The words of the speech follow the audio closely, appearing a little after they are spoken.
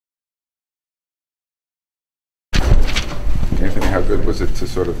how good was it to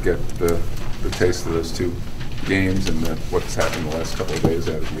sort of get the taste of those 2 games and what's happened the last couple of days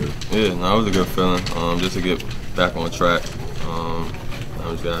out of you? Yeah, no, it was a good feeling. Just to get back on track.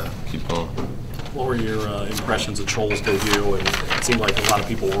 I just gotta keep going. What were your impressions of Chol's debut? And it seemed like a lot of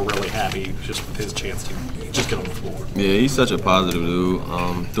people were really happy just with his chance to just get on the floor. Yeah, he's such a positive dude.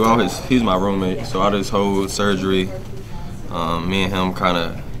 He's my roommate, so out of his whole surgery, me and him kind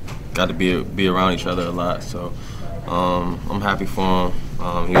of got to be around each other a lot. So I'm happy for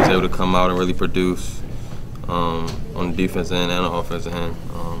him. He was able to come out and really produce on the defense end and the offense end.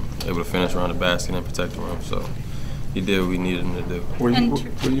 Able to finish around the basket and protect the rim. So he did what we needed him to do. Were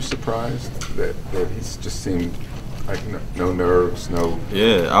you surprised that he just seemed like no nerves, no?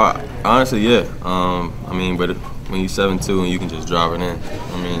 Yeah, honestly, yeah. I mean, but when you're 7'2" and you can just drive it in,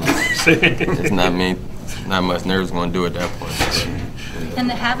 I mean, it's not much nerves going to do at that point. So, yeah.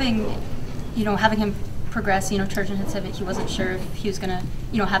 And having him progress, Turgeon had said that he wasn't sure if he was going to,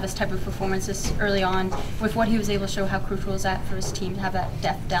 have this type of performance this early on. With what he was able to show, how crucial is that for his team to have that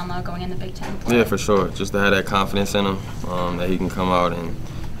depth down low going in the Big Ten play? Yeah, for sure. Just to have that confidence in him, that he can come out and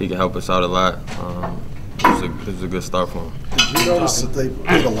he can help us out a lot. It was a good start for him. Did you notice that they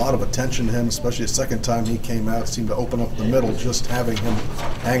paid a lot of attention to him, especially the second time he came out, seemed to open up the middle, just having him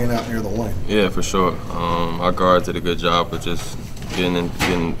hanging out near the wing? Yeah, for sure. Our guards did a good job of just getting in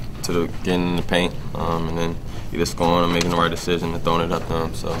the paint, and then either scoring or making the right decision and throwing it up to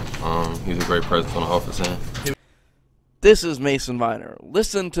him. So he's a great presence on the offense end. This is Mason Viner.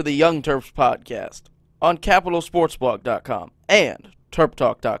 Listen to the Young Terps podcast on CapitalSportsBlog.com and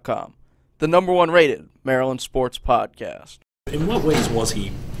TerpTalk.com, the #1 rated Maryland sports podcast. In what ways was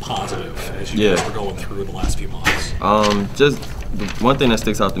he positive as you guys were going through the last few months? Just the one thing that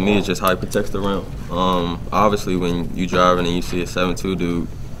sticks out to me is just how he protects the rim. Obviously, when you driving and you see a 7'2" dude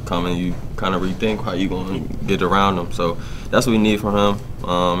coming, you kind of rethink how you going to get around him. So that's what we need from him.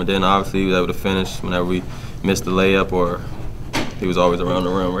 And then obviously he was able to finish whenever we missed the layup, or he was always around the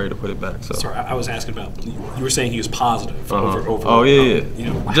rim ready to put it back. So. Sorry, I was asking about, you were saying he was positive over. Oh yeah.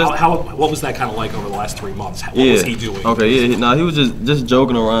 What was that kind of like over the last 3 months? What was he doing? Okay, yeah. No, he was just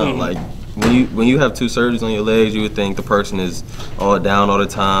joking around. Like when you have 2 surgeries on your legs, you would think the person is all down all the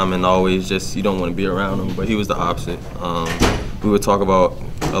time and always you don't want to be around them. But he was the opposite. We would talk about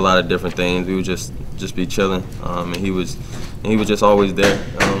a lot of different things. We would just be chilling, and he was just always there.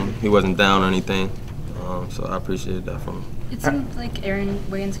 He wasn't down or anything. So I appreciated that from him. It seemed like Aaron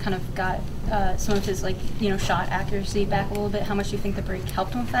Wiggins kind of got some of his shot accuracy back a little bit. How much do you think the break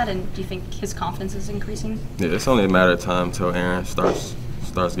helped him with that, and do you think his confidence is increasing? Yeah, it's only a matter of time until Aaron starts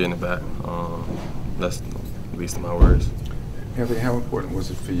getting it back. That's at least in my words. Anthony, how important was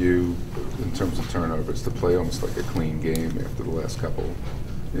it for you in terms of turnovers to play almost like a clean game after the last couple?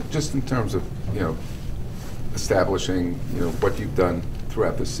 Just in terms of establishing what you've done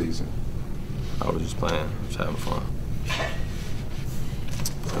throughout this season. I was just playing, just having fun.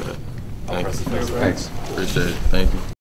 Thanks. Thanks. Appreciate it. Thank you.